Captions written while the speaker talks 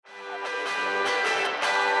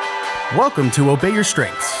Welcome to Obey Your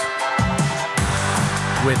Strengths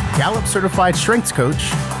with Gallup Certified Strengths Coach,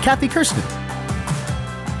 Kathy Kirsten.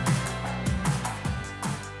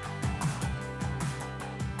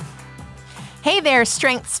 Hey there,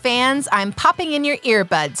 Strengths fans. I'm popping in your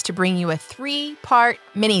earbuds to bring you a 3-part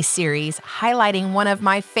mini-series highlighting one of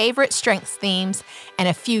my favorite strengths themes and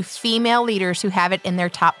a few female leaders who have it in their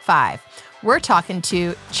top 5. We're talking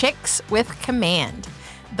to Chicks with Command,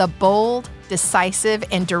 the bold, decisive,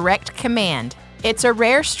 and direct command. It's a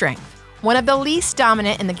rare strength, one of the least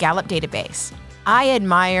dominant in the Gallup database. I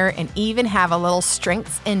admire and even have a little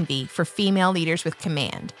strengths envy for female leaders with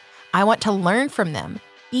command. I want to learn from them,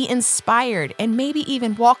 be inspired, and maybe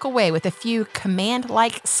even walk away with a few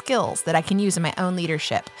command-like skills that I can use in my own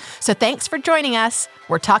leadership. So thanks for joining us.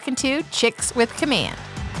 We're talking to Chicks with Command.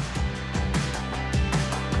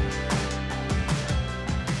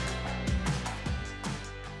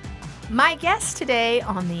 My guest today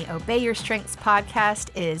on the Obey Your Strengths podcast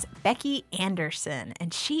is Becky Anderson,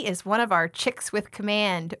 and she is one of our Chicks with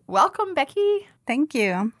Command. Welcome, Becky. Thank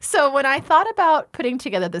you. So when I thought about putting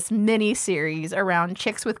together this mini-series around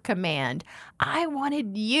Chicks with Command, I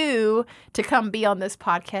wanted you to come be on this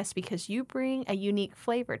podcast because you bring a unique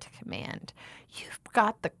flavor to command. You've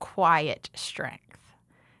got the quiet strength.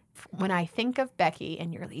 When I think of Becky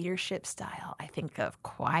and your leadership style, I think of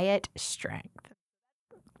quiet strength.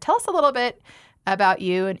 Tell us a little bit about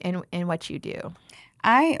you and what you do.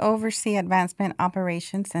 I oversee advancement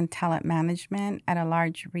operations and talent management at a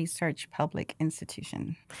large research public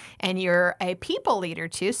institution. And you're a people leader,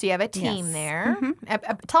 too, so you have a team Yes. there.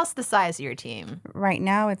 Mm-hmm. Tell us the size of your team. Right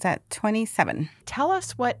now, it's at 27. Tell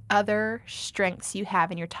us what other strengths you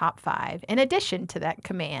have in your top 5, in addition to that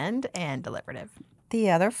command and deliberative. The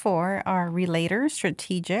other 4 are relator,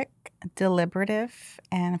 strategic, deliberative,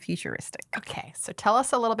 and futuristic. Okay, so tell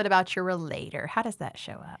us a little bit about your relator. How does that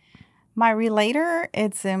show up? My relator,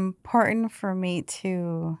 it's important for me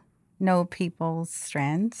to know people's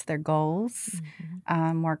strengths, their goals.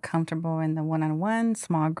 I'm more comfortable in the one-on-one,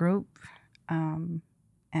 small group, and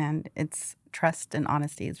it's trust and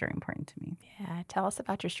honesty is very important to me. Yeah, tell us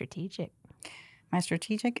about your strategic. My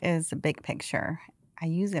strategic is a big picture. I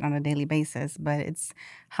use it on a daily basis, but it's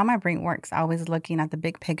how my brain works. Always looking at the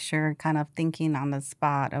big picture, kind of thinking on the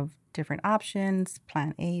spot of different options,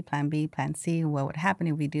 plan A, plan B, plan C. What would happen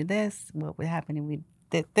if we do this? What would happen if we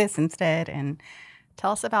did this instead? And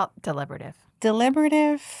tell us about deliberative.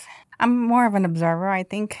 Deliberative, I'm more of an observer, I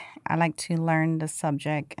think. I like to learn the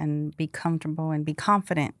subject and be comfortable and be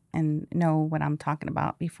confident and know what I'm talking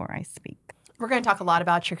about before I speak. We're going to talk a lot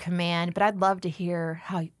about your command, but I'd love to hear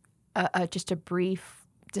how just a brief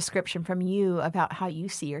description from you about how you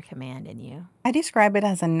see your command in you. I describe it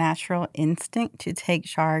as a natural instinct to take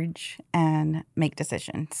charge and make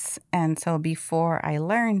decisions. And so before I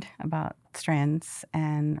learned about strengths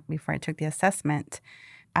and before I took the assessment,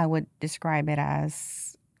 I would describe it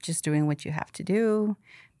as just doing what you have to do.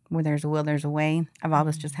 Where there's a will, there's a way. I've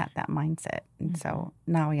always just had that mindset. And so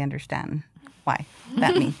now I understand why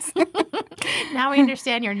that means. Now we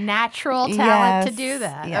understand your natural talent to do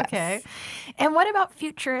that. Yes. Okay. And what about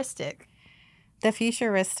futuristic? The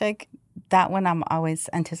futuristic, that one I'm always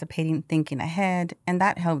anticipating, thinking ahead. And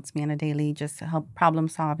that helps me on a daily, just help problem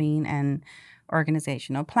solving and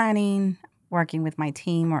organizational planning, working with my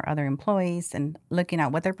team or other employees and looking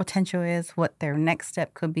at what their potential is, what their next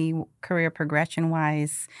step could be career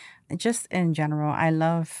progression-wise. Just in general, I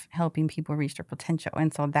love helping people reach their potential.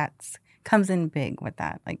 And so that's comes in big with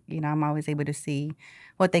that. Like, I'm always able to see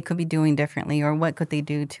what they could be doing differently or what could they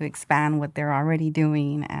do to expand what they're already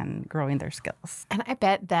doing and growing their skills. And I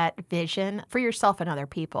bet that vision for yourself and other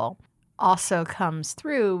people also comes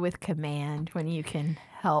through with command when you can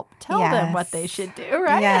help tell them what they should do,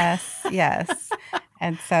 right? Yes.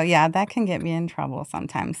 And so, that can get me in trouble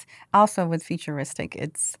sometimes. Also with futuristic,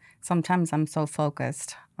 it's sometimes I'm so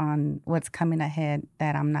focused on what's coming ahead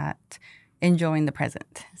that I'm not enjoying the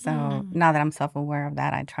present. So now that I'm self-aware of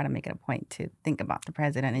that, I try to make it a point to think about the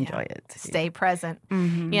present and enjoy it. Stay present.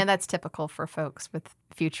 Mm-hmm. That's typical for folks with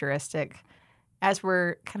futuristic. As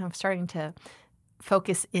we're kind of starting to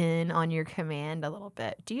focus in on your command a little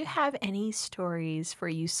bit, do you have any stories where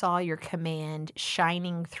you saw your command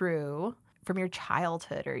shining through from your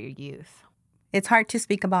childhood or your youth? It's hard to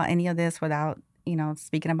speak about any of this without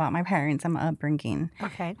speaking about my parents and my upbringing.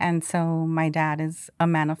 Okay. And so my dad is a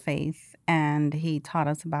man of faith, and he taught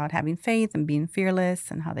us about having faith and being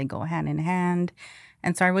fearless and how they go hand in hand.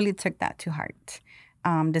 And so I really took that to heart,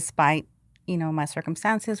 despite, my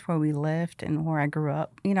circumstances where we lived and where I grew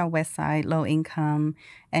up, West Side, low income,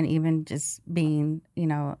 and even just being,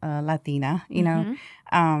 a Latina,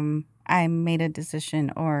 I made a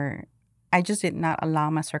decision or I just did not allow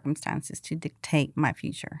my circumstances to dictate my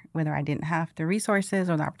future, whether I didn't have the resources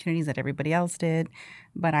or the opportunities that everybody else did.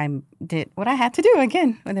 But I did what I had to do.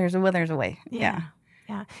 Again, when there's a will, there's a way. Yeah.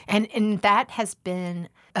 Yeah. And that has been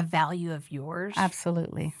a value of yours.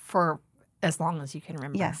 Absolutely. For as long as you can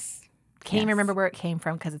remember. Yes. Can't even remember where it came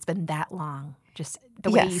from because it's been that long. Just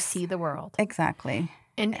the way you see the world. Exactly.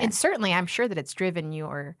 And certainly I'm sure that it's driven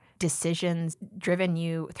your decisions, driven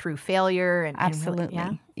you through failure.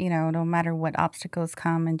 Absolutely. You know, no matter what obstacles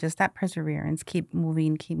come, and just that perseverance, keep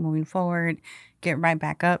moving forward, get right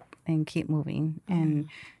back up and keep moving. And,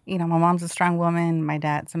 you know, my mom's a strong woman. My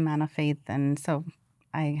dad's a man of faith. And so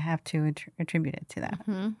I have to attribute it to that.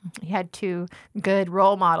 You had two good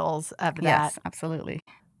role models of that. Yes, absolutely.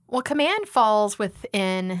 Well, command falls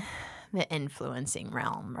within the influencing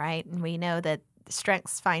realm, right? And we know that the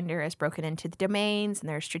StrengthsFinder is broken into the domains, and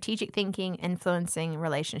there's strategic thinking, influencing,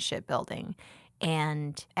 relationship building,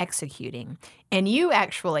 and executing. And you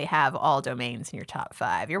actually have all domains in your top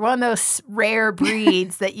 5. You're one of those rare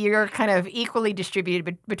breeds that you're kind of equally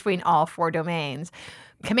distributed between all 4 domains.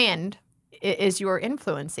 Command is your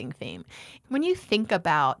influencing theme. When you think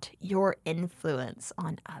about your influence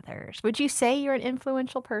on others, would you say you're an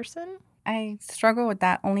influential person? I struggle with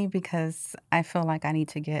that only because I feel like I need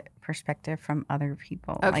to get perspective from other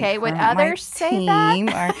people. Okay, like would others say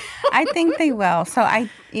that? Or I think they will. So I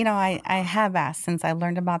have asked since I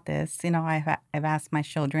learned about this. You know, I've asked my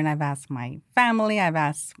children, I've asked my family, I've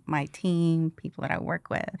asked my team, people that I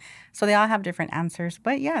work with. So they all have different answers.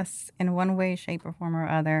 But yes, in one way, shape, or form or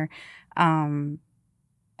other. And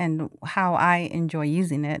how I enjoy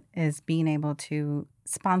using it is being able to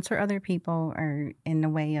sponsor other people, or in the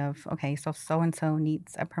way of, okay, so-and-so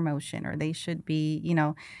needs a promotion, or they should be, you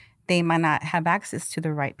know, they might not have access to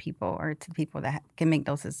the right people or to people that can make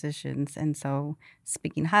those decisions. And so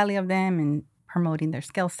speaking highly of them and promoting their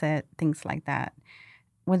skill set, things like that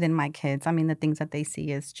within my kids. I mean, the things that they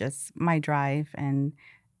see is just my drive and,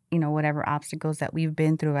 you know, whatever obstacles that we've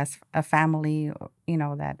been through as a family, you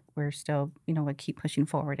know, that we're still, you know, we keep pushing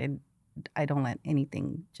forward, and I don't let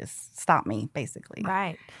anything just stop me, basically.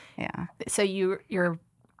 Right. Yeah. So you're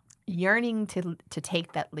yearning to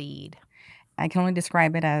take that lead. I can only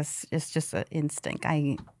describe it as it's just an instinct.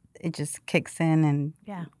 It just kicks in, and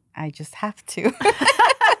I just have to.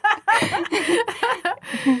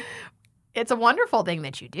 It's a wonderful thing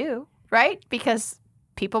that you do, right? Because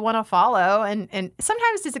people want to follow, and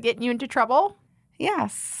sometimes does it get you into trouble?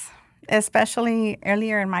 Yes, especially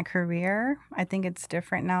earlier in my career. I think it's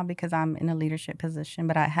different now because I'm in a leadership position,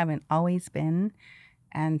 but I haven't always been.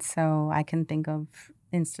 And so I can think of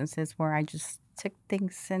instances where I just took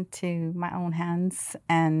things into my own hands.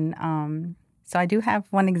 And so I do have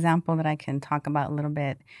one example that I can talk about a little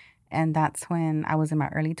bit. And that's when I was in my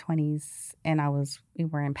early 20s, and we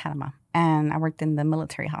were in Panama, and I worked in the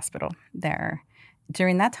military hospital there.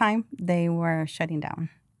 During that time, they were shutting down.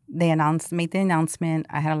 They made the announcement.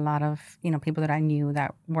 I had a lot of, you know, people that I knew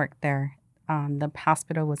that worked there. The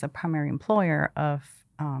hospital was a primary employer of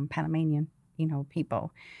Panamanian, you know,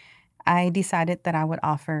 people. I decided that I would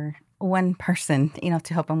offer one person, you know,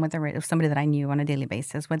 to help them with somebody that I knew on a daily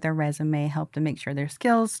basis with their resume, help to make sure their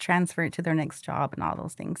skills transferred to their next job and all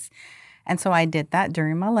those things. And so I did that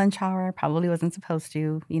during my lunch hour. Probably wasn't supposed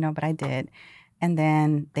to, you know, but I did. And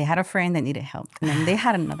then they had a friend that needed help. And then they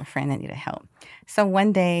had another friend that needed help. So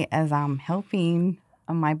one day as I'm helping,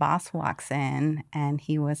 my boss walks in, and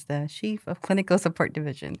he was the chief of clinical support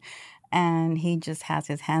division. And he just has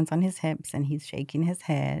his hands on his hips, and he's shaking his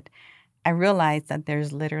head. I realized that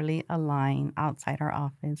there's literally a line outside our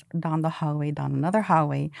office, down the hallway, down another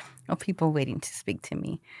hallway, of people waiting to speak to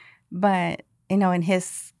me. But, you know, in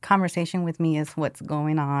his conversation with me is, what's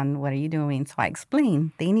going on? What are you doing? So I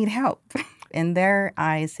explain, they need help. In their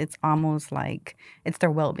eyes, it's almost like it's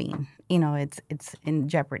their well-being. You know, it's in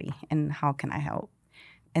jeopardy, and how can I help?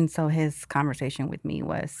 And so his conversation with me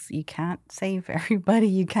was, you can't save everybody.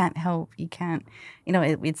 You can't help. You can't, you know,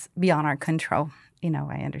 it's beyond our control. You know,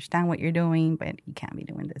 I understand what you're doing, but you can't be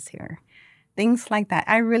doing this here. Things like that.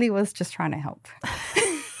 I really was just trying to help.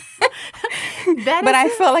 But I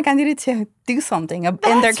felt like I needed to do something in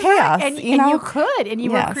their chaos. Right. And you could. And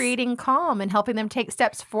you were creating calm and helping them take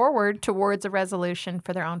steps forward towards a resolution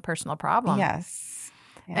for their own personal problem. Yes.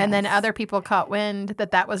 And then other people caught wind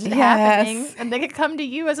that was happening, and they could come to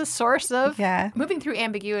you as a source of moving through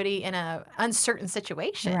ambiguity in an uncertain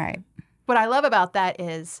situation. Right. What I love about that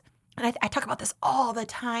is, and I talk about this all the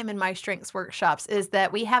time in my strengths workshops, is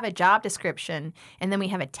that we have a job description and then we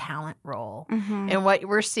have a talent role. Mm-hmm. And what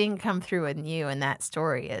we're seeing come through in you in that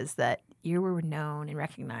story is that you were known and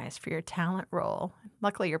recognized for your talent role.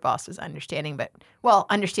 Luckily, your boss was understanding,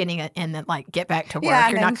 understanding it and then like get back to work. Yeah,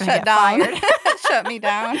 You're and not then going to get fired. shut me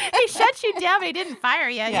down. He shut you down, but he didn't fire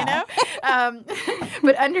you, Yeah. you know?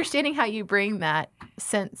 But understanding how you bring that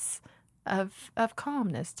sense of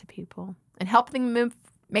calmness to people and helping them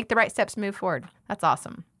make the right steps, move forward. That's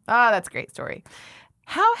awesome. Oh, that's a great story.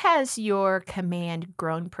 How has your command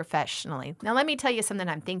grown professionally? Now, let me tell you something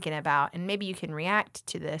I'm thinking about, and maybe you can react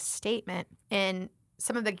to this statement. In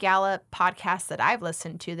some of the Gallup podcasts that I've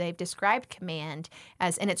listened to, they've described command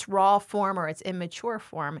as in its raw form or its immature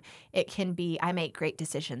form. It can be, I make great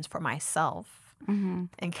decisions for myself. Mm-hmm.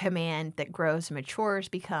 And command that grows and matures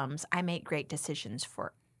becomes, I make great decisions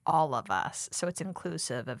for all of us. So it's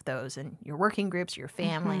inclusive of those in your working groups, your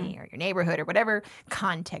family, or your neighborhood, or whatever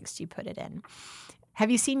context you put it in. Have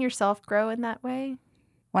you seen yourself grow in that way?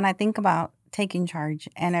 When I think about taking charge,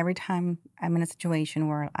 and every time I'm in a situation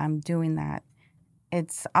where I'm doing that,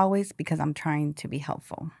 it's always because I'm trying to be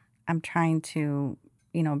helpful. I'm trying to,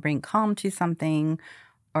 bring calm to something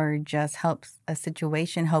or just help a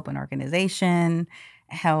situation, help an organization,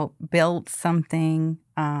 help build something,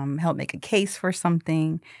 help make a case for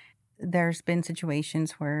something. There's been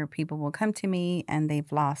situations where people will come to me and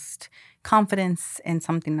they've lost confidence in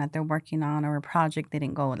something that they're working on or a project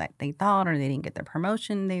didn't go like they thought or they didn't get the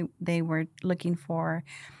promotion they were looking for.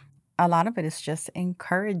 A lot of it is just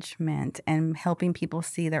encouragement and helping people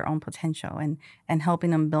see their own potential and helping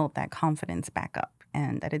them build that confidence back up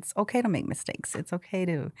and that it's okay to make mistakes. It's okay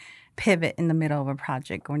to pivot in the middle of a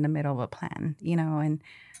project or in the middle of a plan, and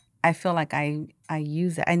I feel like I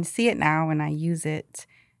use it. I see it now and I use it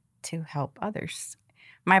to help others.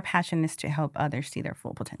 My passion is to help others see their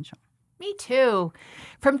full potential. Me too.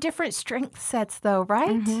 From different strength sets, though,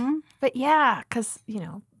 right? Mm-hmm. But yeah, because,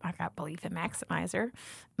 I got belief in Maximizer.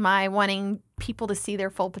 My wanting people to see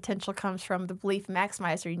their full potential comes from the belief in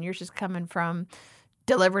Maximizer, and yours is coming from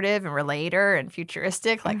deliberative and relator and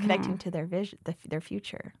futuristic, like connecting to their vision, their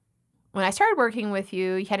future. When I started working with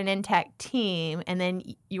you, you had an intact team, and then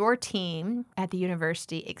your team at the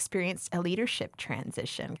university experienced a leadership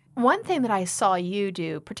transition. One thing that I saw you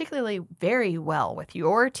do particularly very well with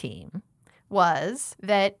your team was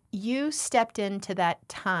that you stepped into that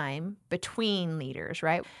time between leaders,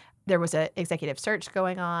 right? There was an executive search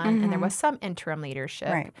going on, and there was some interim leadership,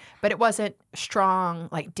 Right. but it wasn't strong,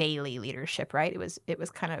 like daily leadership, right? It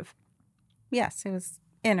was kind of Yes, it was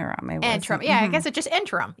interim. interim. Yeah, I guess it's just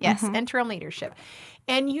interim. Yes, interim leadership.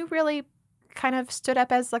 And you really kind of stood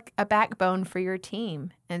up as like a backbone for your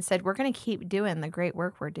team and said, we're going to keep doing the great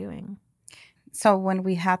work we're doing. So when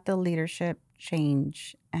we had the leadership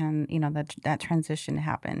change and, that transition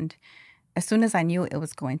happened, as soon as I knew it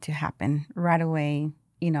was going to happen, right away,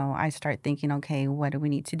 I start thinking, okay, what do we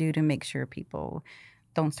need to do to make sure people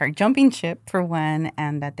don't start jumping ship for one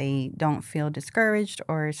and that they don't feel discouraged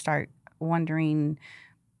or start wondering.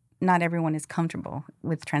 Not everyone is comfortable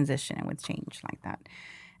with transition and with change like that.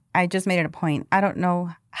 I just made it a point. I don't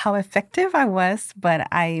know how effective I was, but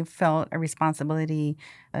I felt a responsibility,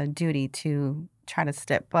 a duty to try to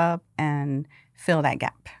step up and fill that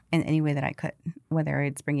gap in any way that I could, whether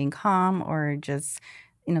it's bringing calm or just,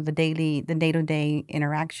 the day-to-day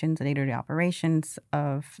interactions, the day-to-day operations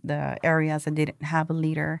of the areas that didn't have a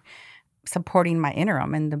leader, supporting my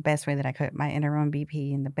interim in the best way that I could, my interim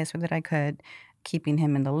BP in the best way that I could, keeping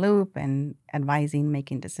him in the loop and advising,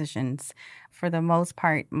 making decisions. For the most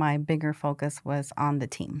part, my bigger focus was on the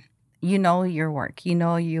team. You know your work. You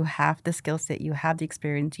know you have the skill set. You have the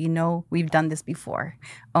experience. You know we've done this before.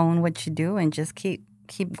 Own what you do and just keep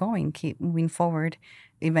going. Keep moving forward.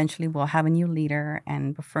 Eventually, we'll have a new leader.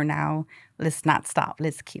 And for now, let's not stop.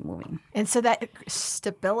 Let's keep moving. And so that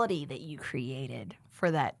stability that you created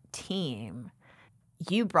for that team,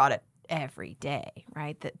 you brought it every day,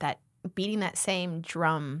 right? That beating that same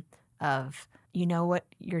drum of, you know what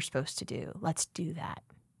you're supposed to do. Let's do that.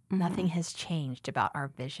 Nothing has changed about our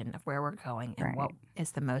vision of where we're going and what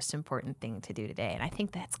is the most important thing to do today. And I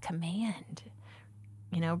think that's command,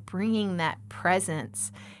 bringing that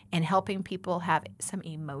presence and helping people have some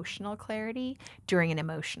emotional clarity during an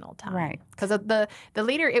emotional time. Right. Because the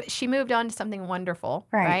leader, she moved on to something wonderful,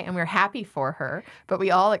 right? And we're happy for her, but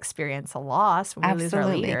we all experience a loss when we lose our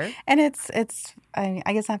leader. And it's I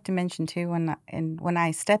guess I have to mention too, when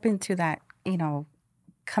I step into that,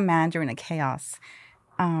 command during a chaos,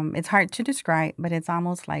 it's hard to describe, but it's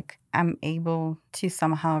almost like I'm able to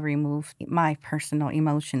somehow remove my personal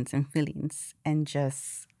emotions and feelings and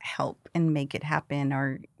just help and make it happen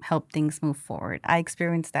or help things move forward. I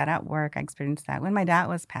experienced that at work. I experienced that when my dad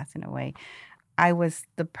was passing away. I was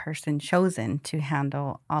the person chosen to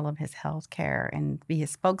handle all of his health care and be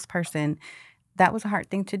his spokesperson. That was a hard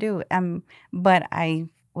thing to do. But I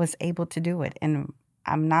was able to do it. And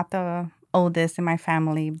I'm not the oldest in my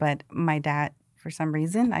family, but my dad, for some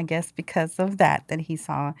reason, I guess because of that he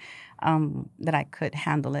saw that I could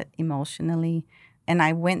handle it emotionally. And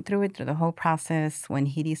I went through the whole process when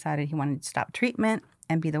he decided he wanted to stop treatment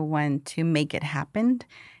and be the one to make it happen.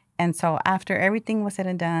 And so after everything was said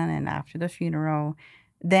and done and after the funeral,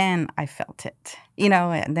 then I felt it,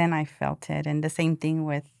 and then I felt it. And the same thing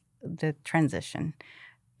with the transition,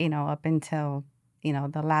 up until,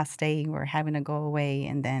 the last day we're having to go away.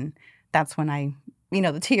 And then that's when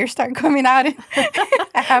the tears start coming out and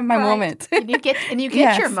I have my moment. And you get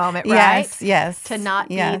Yes. your moment, right? Yes. To not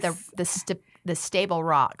be Yes. the stable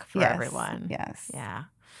rock for Yes. everyone. Yes. Yeah.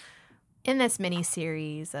 In this mini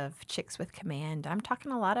series of Chicks with Command, I'm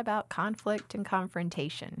talking a lot about conflict and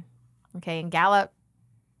confrontation. Okay, and Gallup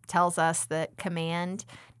tells us that command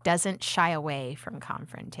doesn't shy away from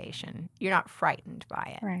confrontation. You're not frightened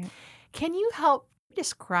by it. Right. Can you help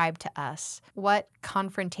describe to us what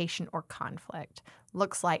confrontation or conflict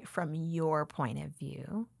looks like from your point of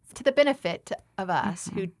view to the benefit of us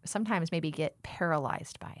who sometimes maybe get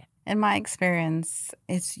paralyzed by it? In my experience,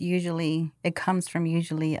 it comes from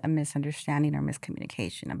usually a misunderstanding or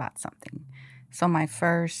miscommunication about something. So my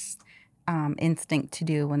first instinct to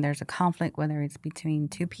do when there's a conflict, whether it's between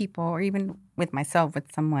two people or even with myself,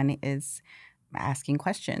 with someone, is asking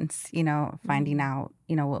questions, finding out,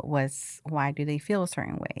 why do they feel a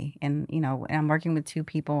certain way? And, and I'm working with two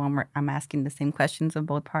people, I'm asking the same questions of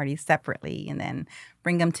both parties separately and then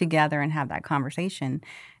bring them together and have that conversation.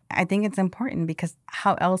 I think it's important because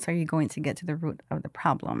how else are you going to get to the root of the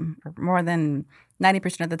problem? More than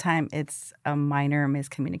 90% of the time, it's a minor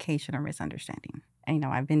miscommunication or misunderstanding. And,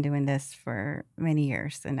 I've been doing this for many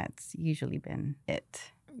years, and that's usually been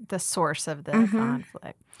it. The source of the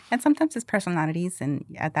conflict. And sometimes it's personalities, and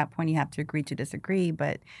at that point you have to agree to disagree.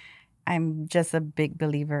 But I'm just a big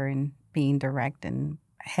believer in being direct and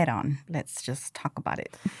head on. Let's just talk about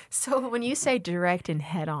it. So when you say direct and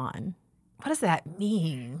head on, what does that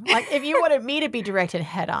mean? Like, if you wanted me to be direct and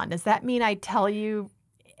head on, does that mean I tell you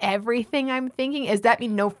everything I'm thinking? Does that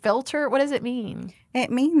mean no filter? What does it mean? It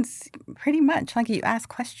means pretty much like you ask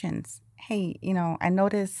questions. Hey, I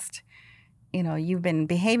noticed, you've been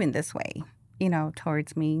behaving this way,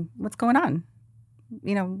 towards me. What's going on?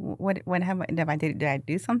 Did I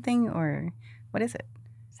do something, or what is it?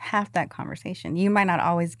 Have that conversation. You might not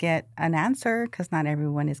always get an answer because not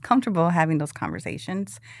everyone is comfortable having those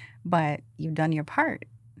conversations, but you've done your part.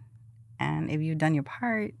 And if you've done your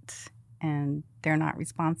part and they're not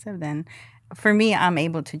responsive, then for me, I'm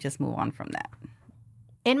able to just move on from that.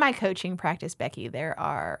 In my coaching practice, Becky, there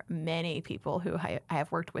are many people who I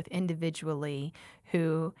have worked with individually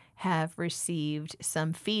who have received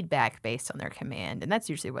some feedback based on their command. And that's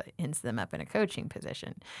usually what ends them up in a coaching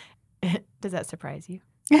position. Does that surprise you?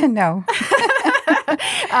 No.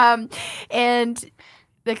 And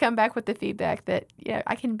they come back with the feedback that,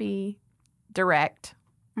 I can be direct,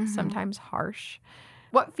 sometimes harsh.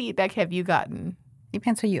 What feedback have you gotten?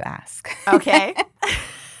 Depends who you ask. Okay.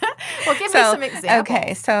 Well, give me some examples.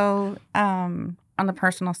 Okay. So on the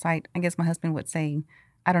personal side, I guess my husband would say,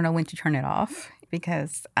 I don't know when to turn it off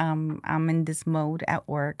because I'm in this mode at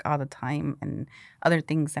work all the time and other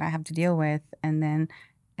things that I have to deal with. And then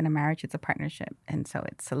in a marriage, it's a partnership. And so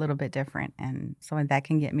it's a little bit different. And so that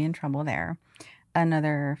can get me in trouble there.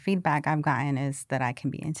 Another feedback I've gotten is that I can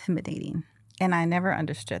be intimidating. And I never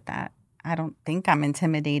understood that. I don't think I'm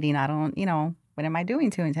intimidating. I don't, what am I doing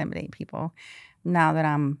to intimidate people? Now that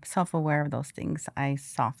I'm self-aware of those things, I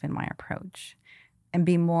soften my approach and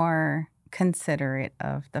be more considerate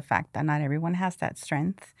of the fact that not everyone has that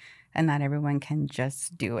strength and not everyone can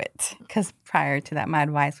just do it. Because prior to that, my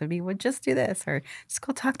advice would be, well, just do this or just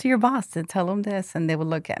go talk to your boss and tell them this. And they would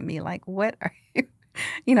look at me like, what are you?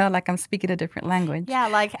 Like I'm speaking a different language. Yeah,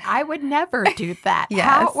 like I would never do that.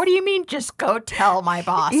 Yes. What do you mean just go tell my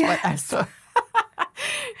boss what I'm so...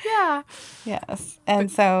 Yeah. Yes. And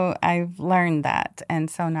so I've learned that. And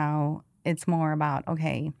so now it's more about,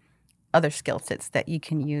 okay, other skill sets that you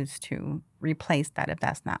can use to replace that if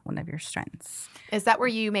that's not one of your strengths. Is that where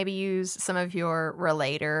you maybe use some of your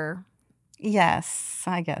relator? Yes,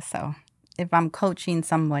 I guess so. If I'm coaching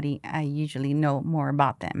somebody, I usually know more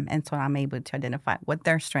about them. And so I'm able to identify what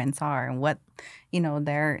their strengths are and what,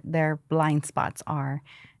 their blind spots are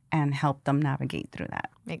and help them navigate through that.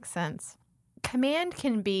 Makes sense. Command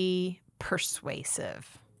can be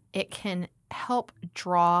persuasive. It can help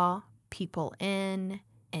draw people in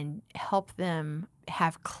and help them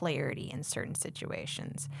have clarity in certain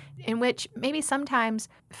situations, in which maybe sometimes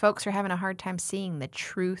folks are having a hard time seeing the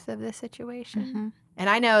truth of the situation. Mm-hmm. And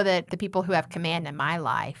I know that the people who have command in my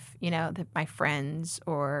life, my friends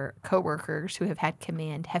or coworkers who have had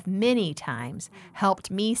command have many times helped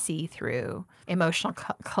me see through emotional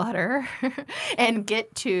clutter and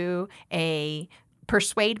get to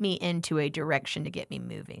persuade me into a direction to get me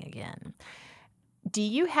moving again. Do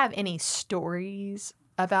you have any stories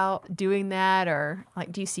about doing that, or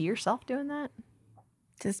do you see yourself doing that?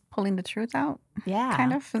 Just pulling the truth out? Yeah.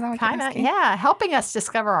 Kind of? Is that what you're asking? Yeah. Helping us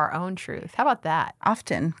discover our own truth. How about that?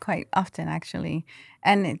 Often, quite often, actually.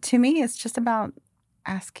 And to me, it's just about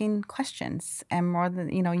asking questions. And more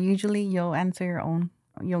than, usually you'll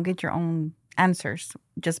get your own answers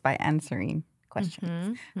just by answering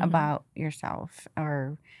questions about yourself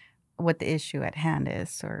or what the issue at hand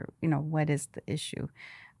is, or, what is the issue.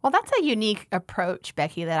 Well, that's a unique approach,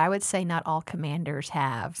 Becky, that I would say not all commanders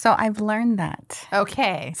have. So I've learned that.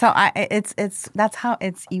 Okay. So that's how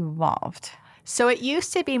it's evolved. So it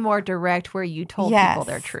used to be more direct, where you told people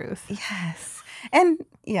their truth. Yes. And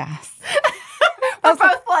yes. We're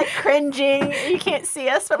both cringing. You can't see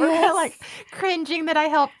us, but we're kind of cringing that I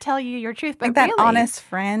helped tell you your truth. But that really, honest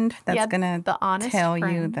friend that's gonna tell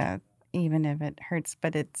friend. You that even if it hurts,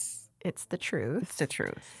 but it's the truth. It's the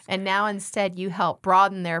truth. And now instead you help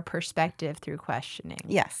broaden their perspective through questioning.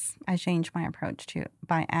 Yes. I changed my approach to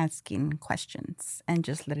by asking questions and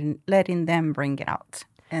just letting them bring it out.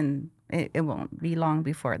 And it won't be long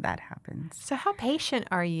before that happens. So how patient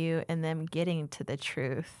are you in them getting to the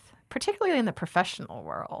truth, particularly in the professional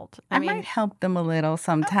world? I might help them a little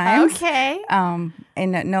sometimes. Okay.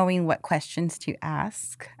 In knowing what questions to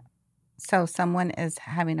ask. So someone is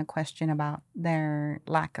having a question about their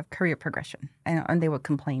lack of career progression, and they would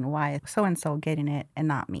complain, why is so-and-so getting it and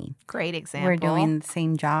not me? Great example. We're doing the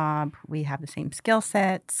same job. We have the same skill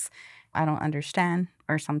sets. I don't understand.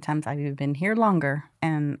 Or sometimes I've even been here longer,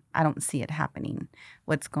 and I don't see it happening.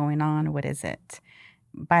 What's going on? What is it?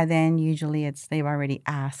 By then, usually they've already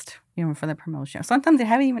asked, for the promotion. Sometimes they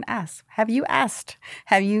haven't even asked. Have you asked?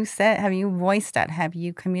 Have you voiced that? Have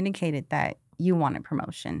you communicated that you want a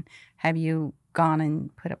promotion? Have you gone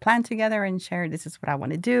and put a plan together and shared, this is what I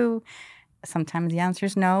want to do? Sometimes the answer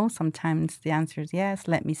is no. Sometimes the answer is yes.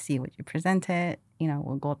 Let me see what you presented.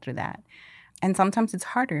 We'll go through that. And sometimes it's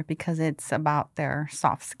harder because it's about their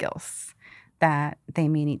soft skills that they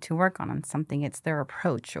may need to work on something. It's their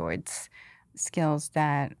approach, or it's skills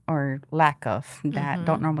that, or lack of, that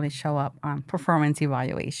don't normally show up on performance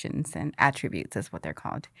evaluations, and attributes is what they're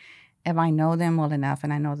called. If I know them well enough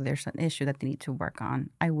and I know that there's an issue that they need to work on,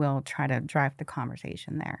 I will try to drive the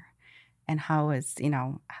conversation there. And have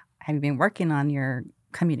you been working on your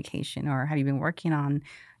communication, or have you been working on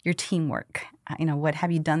your teamwork? What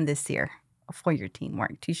have you done this year for your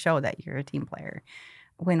teamwork to show that you're a team player?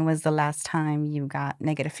 When was the last time you got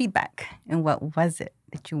negative feedback? And what was it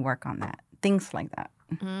that you work on that? Things like that.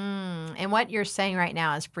 And what you're saying right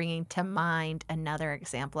now is bringing to mind another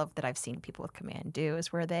example of that I've seen people with command do,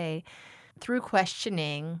 is where they, through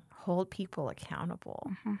questioning, hold people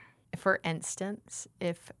accountable. For instance,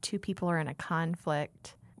 if two people are in a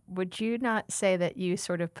conflict, would you not say that you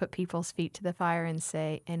sort of put people's feet to the fire and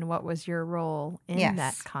say, and what was your role in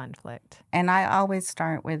that conflict? And I always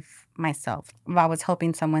start with myself. If I was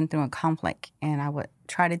helping someone through a conflict, and I would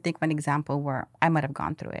try to think of an example where I might have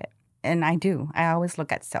gone through it. And I do. I always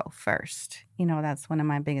look at self first. That's one of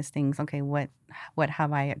my biggest things. Okay, what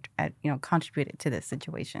have I, contributed to this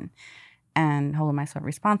situation, and hold myself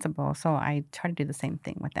responsible. So I try to do the same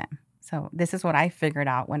thing with them. So this is what I figured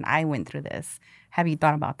out when I went through this. Have you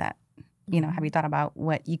thought about that? Have you thought about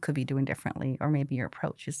what you could be doing differently, or maybe your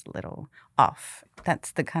approach is a little off?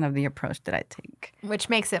 That's the kind of the approach that I take. Which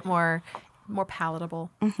makes it more palatable.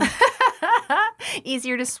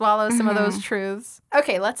 Easier to swallow some of those truths.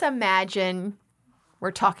 Okay, let's imagine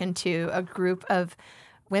we're talking to a group of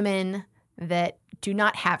women that do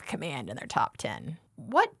not have command in their top 10.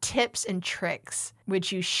 What tips and tricks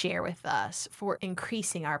would you share with us for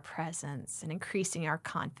increasing our presence and increasing our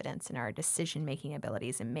confidence in our decision-making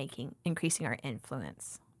abilities and increasing our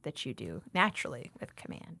influence that you do naturally with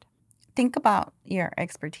command? Think about your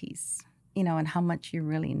expertise, and how much you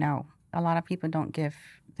really know. A lot of people don't give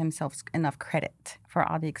themselves enough credit for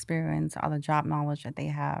all the experience, all the job knowledge that they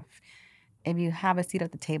have. If you have a seat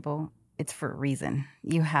at the table, it's for a reason.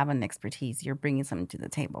 You have an expertise. You're bringing something to the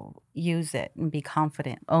table. Use it and be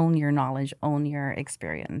confident. Own your knowledge. Own your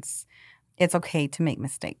experience. It's okay to make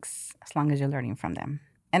mistakes as long as you're learning from them.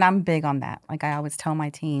 And I'm big on that. I always tell my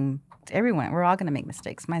team, everyone, we're all going to make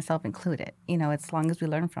mistakes, myself included. As long as we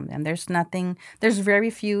learn from them. There's very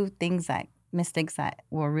few things that mistakes that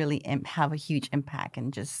will really have a huge impact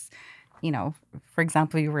and just, for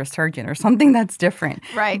example, you were a surgeon or something that's different.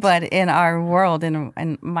 Right. But in our world, in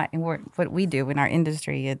what we do in our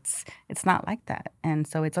industry, it's not like that. And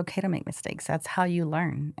so it's okay to make mistakes. That's how you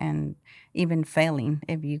learn. And even failing,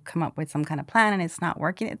 if you come up with some kind of plan and it's not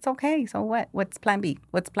working, it's okay. So what? What's plan B?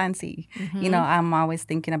 What's plan C? Mm-hmm. I'm always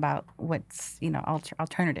thinking about what's,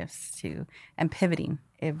 alternatives to and pivoting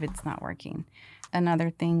if it's not working.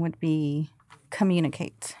 Another thing would be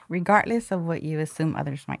communicate, regardless of what you assume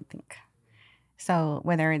others might think. So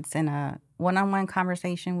whether it's in a one-on-one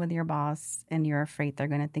conversation with your boss and you're afraid they're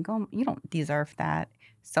going to think, oh, you don't deserve that.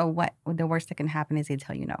 So what? The worst that can happen is they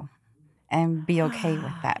tell you no. And be okay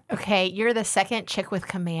with that. Okay, you're the second chick with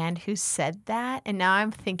command who said that. And now I'm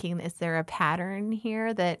thinking, is there a pattern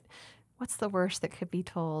here that what's the worst that could be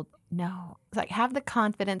told? No. It's like have the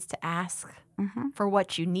confidence to ask for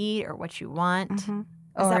what you need or what you want. Is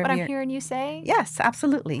that what I'm hearing you say? Yes,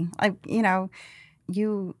 absolutely. Like,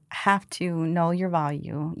 you have to know your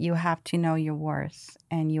value. You have to know your worth.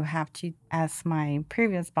 And you have to, as my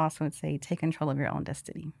previous boss would say, take control of your own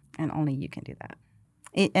destiny. And only you can do that.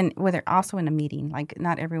 And whether also in a meeting, like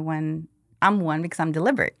not everyone, I'm one because I'm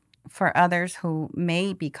deliberate. For others who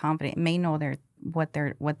may be confident, may know what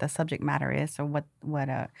the subject matter is or what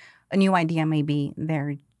a new idea may be,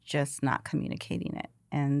 they're just not communicating it.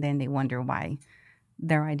 And then they wonder why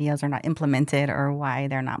their ideas are not implemented or why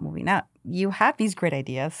they're not moving up. You have these great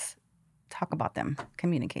ideas. Talk about them.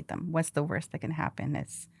 Communicate them. What's the worst that can happen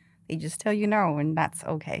is they just tell you no, and that's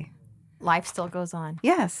okay. Life still goes on.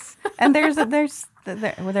 Yes, and there's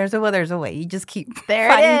a way. You just keep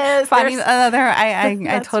finding another.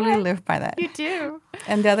 I totally live by that. You do.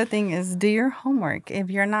 And the other thing is do your homework.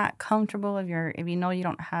 If you're not comfortable, if you know you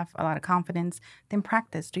don't have a lot of confidence, then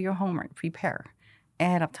practice. Do your homework. Prepare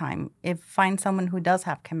ahead of time. Find someone who does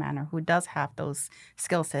have command or who does have those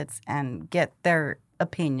skill sets and get their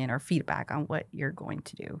opinion or feedback on what you're going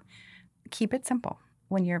to do. Keep it simple.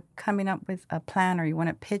 When you're coming up with a plan or you want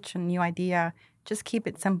to pitch a new idea, just keep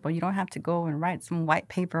it simple. You don't have to go and write some white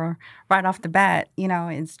paper right off the bat.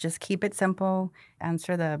 It's just keep it simple,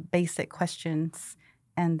 answer the basic questions,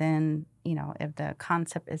 and then, if the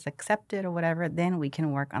concept is accepted or whatever, then we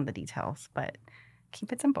can work on the details. But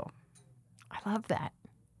keep it simple. I love that.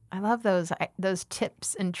 I love those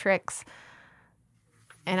tips and tricks.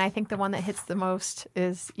 And I think the one that hits the most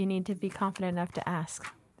is you need to be confident enough to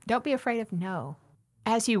ask. Don't be afraid of no.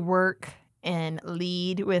 As you work and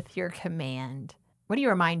lead with your command, what do you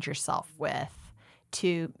remind yourself with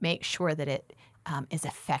to make sure that it is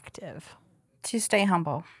effective? To stay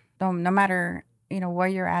humble. No matter, where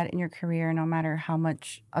you're at in your career, no matter how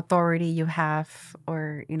much authority you have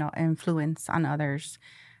or, influence on others,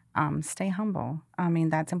 stay humble. I mean,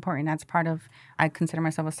 that's important. That's part of, I consider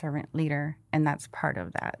myself a servant leader, and that's part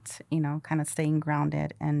of that, kind of staying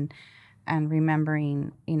grounded and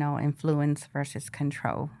remembering, influence versus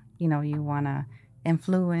control. You want to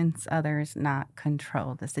influence others, not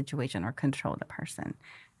control the situation or control the person.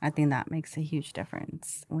 I think that makes a huge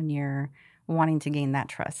difference when you're wanting to gain that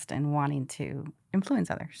trust and wanting to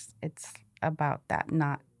influence others. It's about that,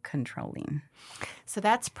 not controlling. So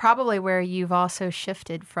that's probably where you've also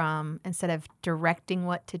shifted from, instead of directing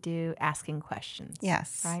what to do, asking questions.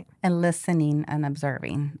 Yes. Right? And listening and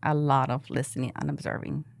observing. A lot of listening and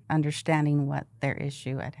observing. Understanding what their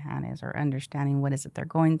issue at hand is or understanding what is it they're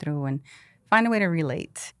going through and find a way to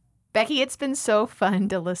relate. Becky, it's been so fun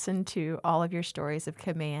to listen to all of your stories of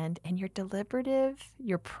command and your deliberative,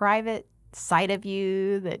 your private side of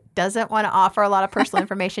you that doesn't want to offer a lot of personal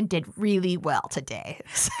information did really well today.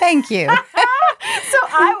 Thank you. So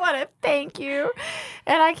I want to thank you.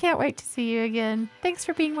 And I can't wait to see you again. Thanks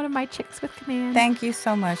for being one of my chicks with command. Thank you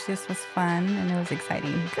so much. This was fun and it was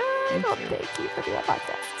exciting. Good. Thank you for the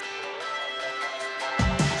podcast.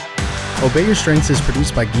 Obey Your Strengths is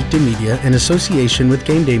produced by Geekdom Media in association with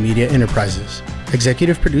Game Day Media Enterprises.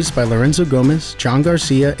 Executive produced by Lorenzo Gomez, John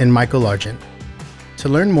Garcia, and Michael Argent. To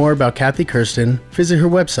learn more about Kathy Kirsten, visit her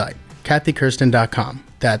website, kathykirsten.com.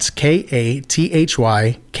 That's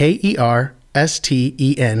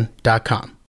KATHYKERSTEN.com.